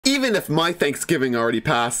even if my Thanksgiving already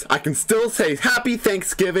passed, I can still say Happy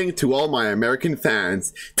Thanksgiving to all my American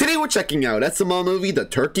fans. Today we're checking out SML movie The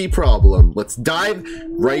Turkey Problem. Let's dive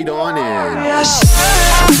right on in.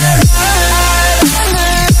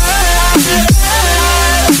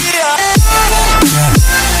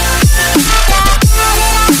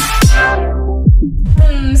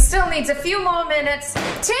 Still needs a few more minutes.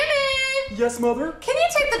 Timmy! Yes, Mother? Can you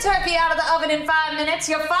take the turkey out of the oven in 5 minutes?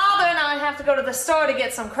 Your father and I have to go to the store to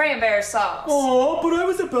get some cranberry sauce. Oh, but I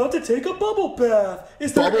was about to take a bubble bath.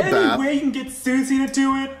 Is there any way you can get Susie to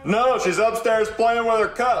do it? No, she's upstairs playing with her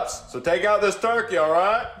cups. So take out this turkey, all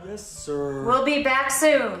right? Yes, sir. We'll be back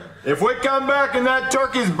soon. If we come back and that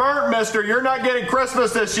turkey's burnt, mister, you're not getting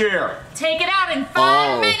Christmas this year. Take it out in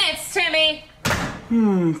 5 minutes, Timmy.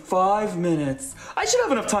 5 minutes. I should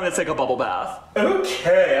have enough time to take a bubble bath.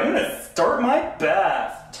 Okay, I'm gonna start my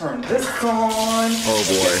bath. Turn this on. Oh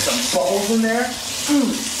boy. Get some bubbles in there.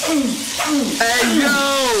 Hey yo!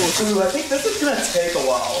 Ooh, I think this is gonna take a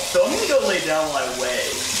while, so I'm gonna go lay down while I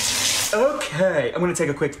wait. Okay, I'm gonna take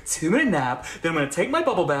a quick 2-minute nap, then I'm gonna take my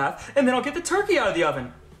bubble bath, and then I'll get the turkey out of the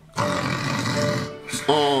oven.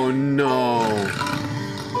 Oh no.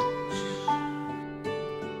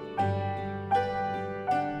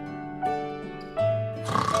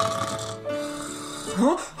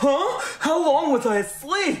 Huh? How long was I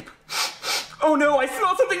asleep? Oh no, I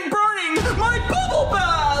smell something burning! My bubble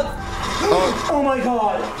bath! Oh my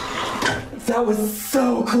god. That was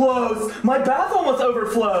so close. My bath almost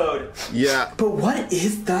overflowed. Yeah. But what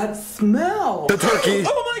is that smell? The turkey.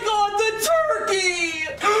 Oh my god, the turkey!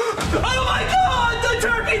 Oh my god, the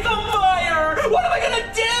turkey's on fire! What am I gonna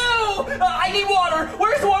do? I need water.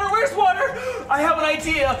 Where's water? Where's water? I have an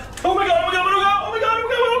idea. Oh my god, oh my god, oh my god, oh my god, oh my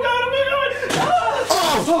god, oh my god, oh my god!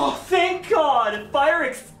 Oh, thank God! Fire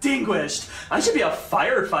extinguished. I should be a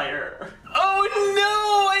firefighter. Oh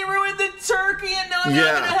no! I ruined the turkey and now I'm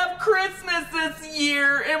not gonna have Christmas this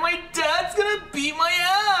year and my dad's gonna beat my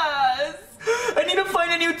ass! I need to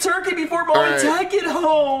find a new turkey before Mom and Dad get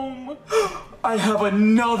home! I have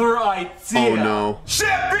another idea! Oh no.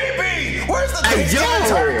 Chef BB! Where's the Thanksgiving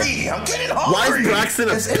turkey? I'm getting hungry! Why is Braxton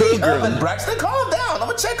a pilgrim? Braxton, calm down. I'm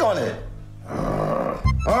gonna check on it.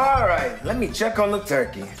 Alright, let me check on the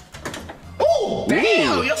turkey. Ooh,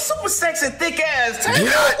 damn, you're super sexy thick ass turkey.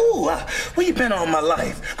 Ooh, where you been all my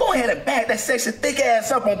life? Go ahead and back that sexy thick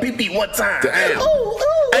ass up on PP one time. Damn. Ooh.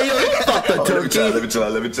 Hey, yo, fuck the turkey. Let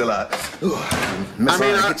me chill out. Ooh,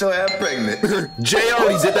 get your ass pregnant. Jay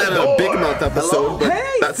already did that in a Big Mouth episode, but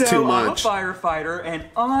that's too much. I'm a firefighter, and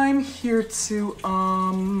I'm here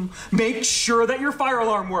to, make sure that your fire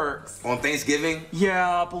alarm works. On Thanksgiving?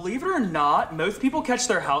 Yeah, believe it or not, most people catch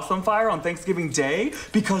their house on fire on Thanksgiving Day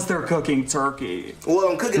because they're cooking turkey. Well,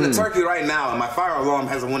 I'm cooking the turkey right now, and my fire alarm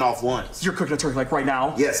hasn't went off once. You're cooking a turkey like right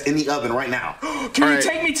now? Yes, in the oven right now. Can you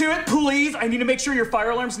take me to it, please? I need to make sure your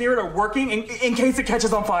fire alarms near it are working in case it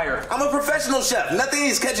catches on fire. I'm a professional chef. Nothing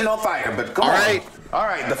is catching on fire, but come on. All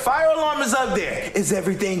right, the fire alarm is up there. Is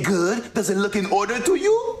everything good? Does it look in order to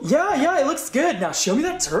you? Yeah, it looks good. Now show me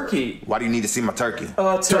that turkey. Why do you need to see my turkey?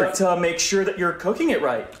 To make sure that you're cooking it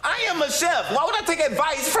right. I am a chef. Why would I take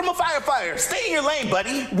advice from a firefighter? Stay in your lane,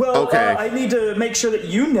 buddy. Well, I need to make sure that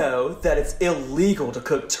you know that it's illegal to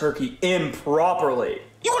cook turkey improperly.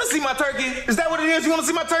 You want to see my turkey? Is that what it is? You want to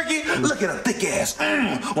see my turkey? Look at a thick ass.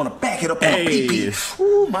 Want to back it up on a pee-pee.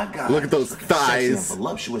 Oh my God. Look at those thighs. Sexy and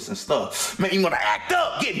voluptuous and stuff. Man, you want to act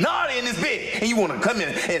up, get naughty in this bed, and you want to come in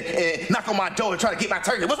and knock on my door and try to get my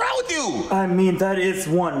turkey. What's wrong with you? I mean, that is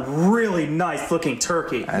one really nice looking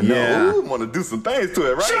turkey. I know. Yeah. Want to do some things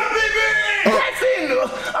to it, right? Shut baby! That's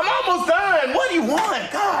it. I'm almost done. What do you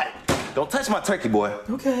want? God. Don't touch my turkey, boy.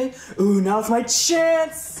 Okay. Ooh, now's my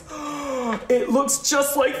chance. It looks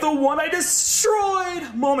just like the one I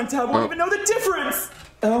destroyed. Mom and Dad won't even know the difference.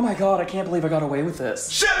 Oh my God, I can't believe I got away with this.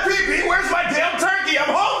 Chef Pee-Pee, where's my damn turkey? I'm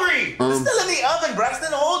hungry. It's still in the oven,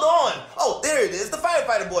 Braxton. Hold on. Oh, there it is. The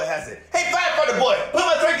firefighter boy has it. Hey, firefighter boy, put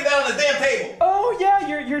my turkey down on the damn table. Oh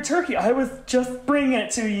yeah, your turkey. I was just bringing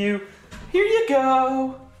it to you. Here you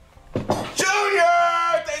go.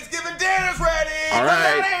 Junior, Thanksgiving dinner's ready. All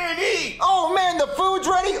right. Oh man, the food's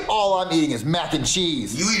ready. All I'm eating is mac and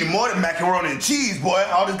cheese. You eating more than macaroni and cheese, boy.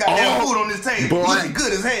 All this goddamn food on this table. Boy. Looking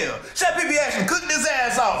good as hell. Chef Pee-Pee actually cooked his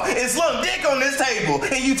ass off and slung dick on this table.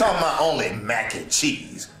 And you talking about only mac and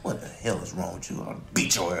cheese. What the hell is wrong with you? I'll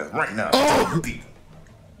beat your ass right now.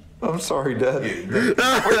 I'm sorry, Dad.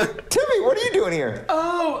 Timmy, what are you doing doing here?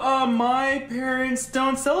 Oh, my parents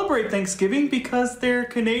don't celebrate Thanksgiving because they're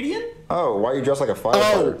Canadian. Oh, why are you dressed like a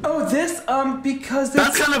firefighter? Oh, this, because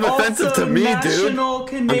That's kind of offensive to me, dude. National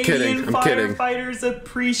Canadian I'm kidding. Firefighters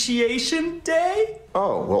Appreciation Day.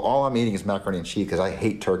 Oh, well, all I'm eating is macaroni and cheese because I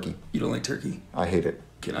hate turkey. You don't like turkey? I hate it.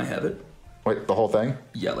 Can I have it? Wait, the whole thing?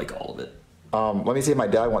 Yeah, like all of it. Let me see if my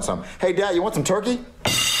dad wants some. Hey, Dad, you want some turkey? What the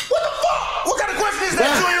fuck? What kind of question is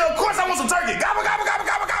that, Junior? Of course I want some turkey. Gobble, gobble, gobble,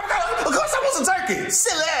 gobble, gobble, gobble. Of course I want some turkey.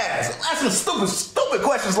 Silly ass. Asking stupid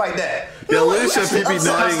questions like that. Yeah, look at Pee-Pee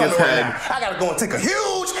nodding his head. I gotta go and take a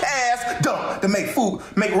huge ass dump to make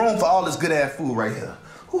room for all this good ass food right here.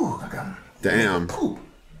 Ooh, I got Damn. poop.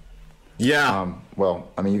 Yeah. Well,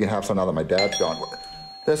 I mean, you can have some now that my dad's gone.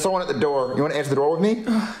 There's someone at the door. You want to answer the door with me?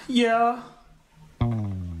 Yeah.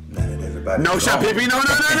 No, Chef Pee-Pee, no.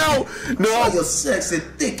 Oh, your sexy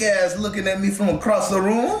thick ass looking at me from across the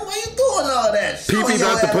room. Why you doing all that? Pee-Pee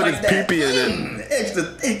about to put his pee-pee in it. Extra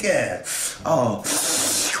thick ass. Oh,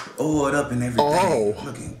 oiled up and everything. Oh.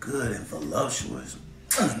 Looking good and voluptuous.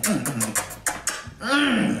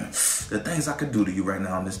 The things I could do to you right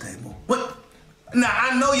now on this table. What? Now,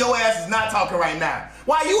 I know your ass is not talking right now.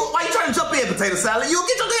 Why you trying to jump in, potato salad? You'll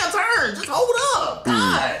get your damn turn. Just hold up.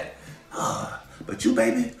 God. But you,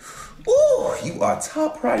 baby, ooh, you are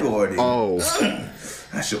top priority. Oh.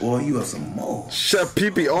 I should oil you up some more. Chef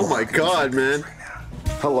Pee-Pee, oh my God, man.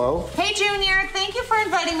 Hello? Hey, Junior, thank you for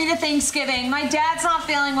inviting me to Thanksgiving. My dad's not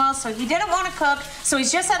feeling well, so he didn't want to cook, so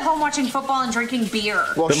he's just at home watching football and drinking beer.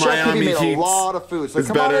 Well, The Chef Miami Pee-Pee made Heat a lot of food, so is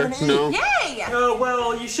come on better, in and eat. no? Yay!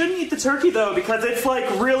 Well, you shouldn't eat the turkey, though, because it's, like,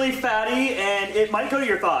 really fatty, and it might go to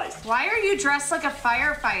your thighs. Why are you dressed like a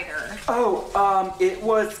firefighter? Oh, it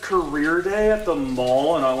was career day at the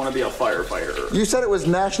mall, and I want to be a firefighter. You said it was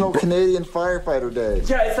National Canadian Firefighter Day.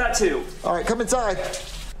 Yeah, it's that, too. All right, come inside.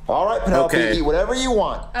 All right, Penelope, Okay. eat whatever you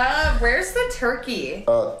want. Where's the turkey?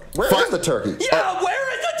 Where is the turkey? Yeah,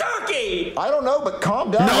 where is the turkey? I don't know, but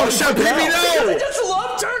calm down. No, Chef Pee-Pee, Because I no! just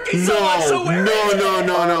love turkey so much, so where is it?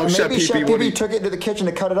 No, Chef Maybe Chef Pee-Pee, Pee-Pee took it into the kitchen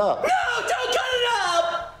to cut it up. No, don't cut it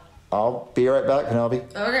up! I'll be right back, Penelope.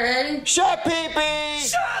 Okay. Chef Pee-Pee!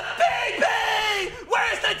 Shut Pee-Pee!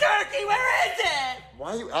 Where's the turkey? Where is it?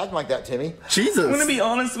 Why are you acting like that, Timmy? Jesus. I'm gonna be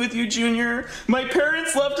honest with you, Junior. My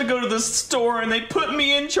parents left to go to the store and they put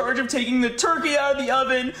me in charge of taking the turkey out of the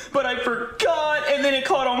oven, but I forgot and then it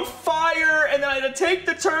caught on fire and then I had to take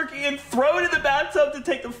the turkey and throw it in the bathtub to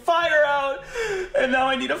take the fire out. And now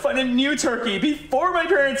I need to find a new turkey before my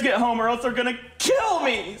parents get home or else they're gonna kill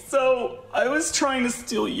me. So I was trying to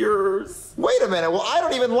steal yours. Wait a minute. Well, I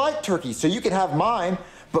don't even like turkey, so you can have mine.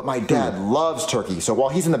 But my dad loves turkey, so while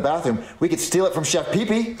he's in the bathroom, we could steal it from Chef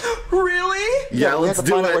Pee-Pee. Really? Yeah, we let's have to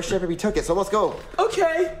do find out where it. Chef Pee-Pee took it, so let's go.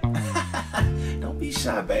 Okay. Don't be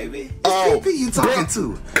shy, baby. Oh, It's Pee-Pee you talking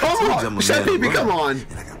to. Come I told you on, I'm a Chef man of Pee-Pee, come love, on.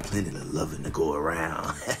 And I got plenty of loving to go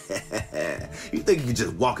around. You think you can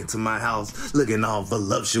just walk into my house looking all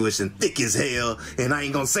voluptuous and thick as hell, and I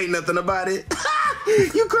ain't gonna say nothing about it?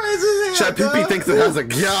 You crazy as hell, Chef Pee-Pee dog. thinks it has a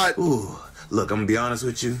yacht. Ooh. Look, I'm gonna be honest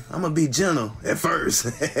with you. I'm gonna be gentle at first.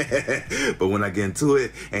 But when I get into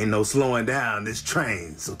it, ain't no slowing down this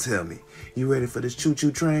train. So tell me, you ready for this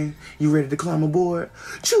choo-choo train? You ready to climb aboard?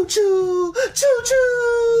 Choo-choo!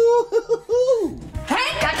 Choo-choo!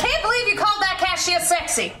 Hank, I can't believe you called that cashier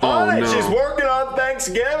sexy. Oh, Hey, no. she's working on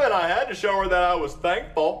Thanksgiving. I had to show her that I was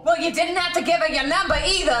thankful. Well, you didn't have to give her your number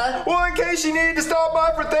either. Well, in case she needed to stop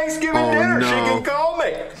by for Thanksgiving Oh, dinner, no. she can call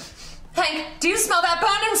me. Hank, do you smell that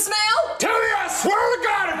burning smell? Tell me, I swear to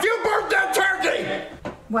God, if you burnt that turkey!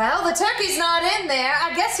 Well, the turkey's not in there.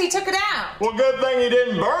 I guess he took it out. Well, good thing you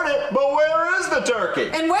didn't burn it, but where is the turkey?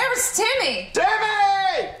 And where's Timmy?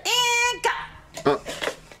 Timmy! And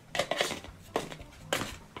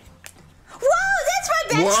Whoa, that's my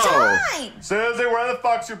best Whoa. time! Susie, where the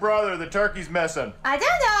fuck's your brother? The turkey's missing. I don't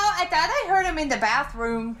know. I thought I heard him in the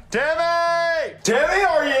bathroom. Timmy! Timmy,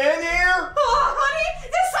 are you in here? Oh, honey,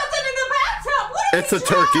 there's something in the bathtub. What did It's a you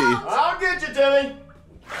turkey. drop? I'll get you, Timmy.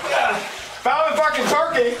 Found the fucking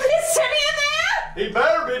turkey. Is Timmy in there? He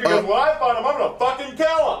better be, because when I find him, I'm gonna fucking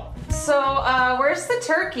kill him. So, where's the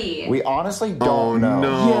turkey? We honestly don't Oh, know.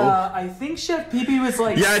 no. Yeah, I think Chef Pee-Pee was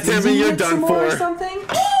like, Yeah, Timmy, seasoning you're it done some more or for. something.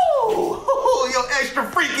 Ooh, yo, extra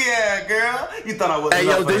freaky ass girl. You thought I was Hey,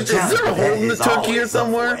 yo, is there a hole in the turkey or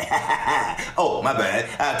somewhere? Oh, my bad.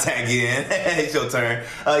 I'll tag you in. It's your turn.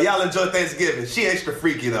 Y'all enjoy Thanksgiving. She extra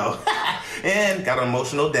freaky, though. And got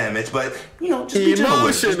emotional damage, but, you know, just be gentle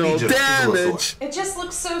with it. Just be Emotional gentle. She's a little damage. sore. It just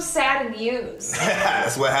looks so sad and used.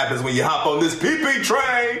 That's what happens when you hop on this pee-pee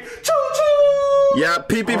train. Choo-choo! Yeah,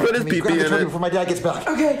 Pee-Pee put his Timmy, grab pee-pee the in turkey it. before my dad gets back.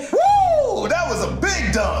 Okay. Woo! Woo, that was a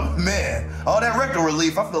big dump, man. All that rectal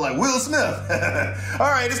relief, I feel like Will Smith. All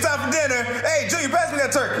right, it's time for dinner. Hey, Junior, pass me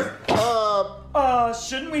that turkey.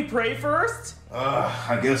 Shouldn't we pray first?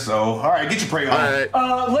 I guess so. All right, get your prayer on.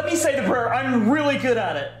 All right. Let me say the prayer. I'm really good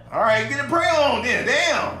at it. All right, get a prayer on then.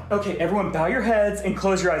 Damn. Okay, everyone bow your heads and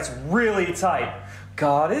close your eyes really tight.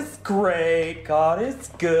 God is great, God is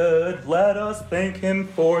good, let us thank him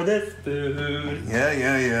for this food.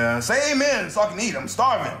 Yeah. Say amen so I can eat. I'm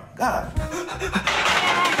starving. God.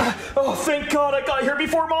 Oh, thank God I got here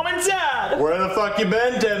before Mom and Dad. Where the fuck you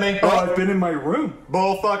been, Timmy? Oh, I've been in my room.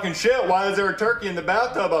 Bull fucking shit. Why is there a turkey in the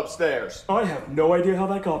bathtub upstairs? I have no idea how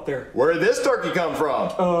that got there. Where did this turkey come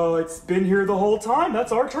from? It's been here the whole time.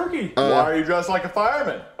 That's our turkey. Why are you dressed like a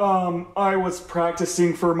fireman? I was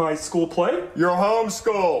practicing for my school play. You're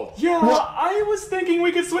homeschooled. Yeah, I was thinking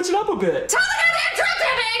we could switch it up a bit. Tell the goddamn truth,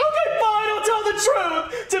 Timmy! Okay, fine, I'll tell the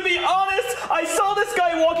truth. To be honest, I saw this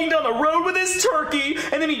guy walking down the road with his turkey,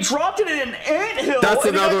 and then he dropped it in an anthill. That's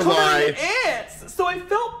and another it got covered lie. in ants. So I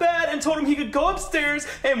felt bad and told him he could go upstairs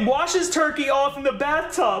and wash his turkey off in the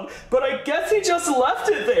bathtub, but I guess he just left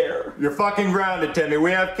it there. You're fucking grounded, Timmy.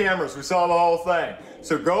 We have cameras. We saw the whole thing.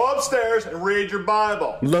 So go upstairs and read your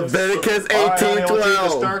Bible. Leviticus All right, honey, let's eat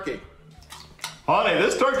this 18:12. turkey. Honey,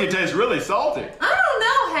 this turkey tastes really salty. I don't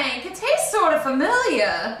know, Hank. It tastes sort of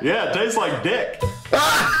familiar. Yeah, it tastes like dick.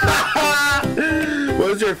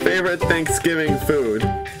 What is your favorite Thanksgiving food?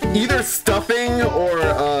 Either stuffing or,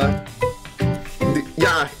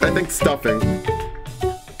 yeah, I think stuffing.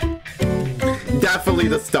 Definitely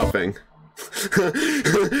the stuffing.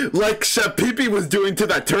 Like Chef Pee-Pee was doing to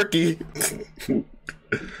that turkey.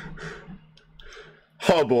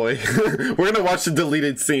 Oh boy. We're gonna watch the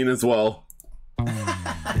deleted scene as well.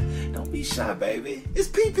 Don't be shy, baby. It's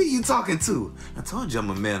PP you talking to. I told you I'm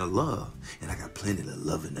a man of love, and I got plenty of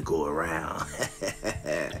loving to go around.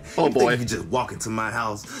 Oh You boy. think you just walk into my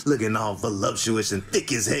house looking all voluptuous and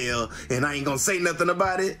thick as hell, and I ain't gonna say nothing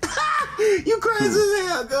about it? You crazy as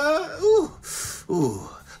hell, girl. Ooh.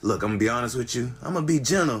 Look, I'm gonna be honest with you. I'm gonna be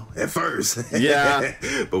gentle at first. Yeah.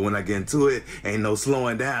 But when I get into it, ain't no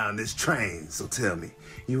slowing down this train. So tell me,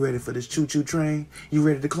 you ready for this choo-choo train? You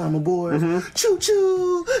ready to climb aboard?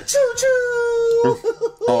 Choo-choo! Choo-choo!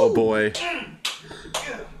 Oh boy. Yeah,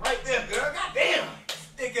 right there, girl. Goddamn.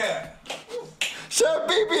 Stick ass. Chef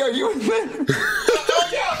Pee-Pee, are you in bed?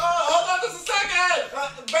 Hold on just a second.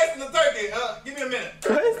 Basting the turkey. Give me a minute.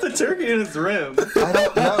 Why is the turkey in his room? I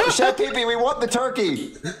don't know. Chef Pee-Pee, we want the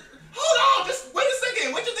turkey. Hold on. Just wait a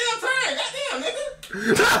second. Wait your damn turn. Goddamn,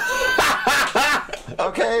 nigga.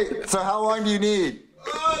 Okay, so how long do you need?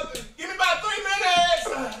 Give me about 3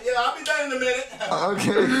 minutes. Yeah, I'll be done in a minute.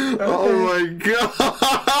 Okay. Oh my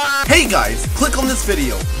god. Hey guys, click on this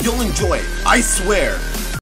video. You'll enjoy it. I swear.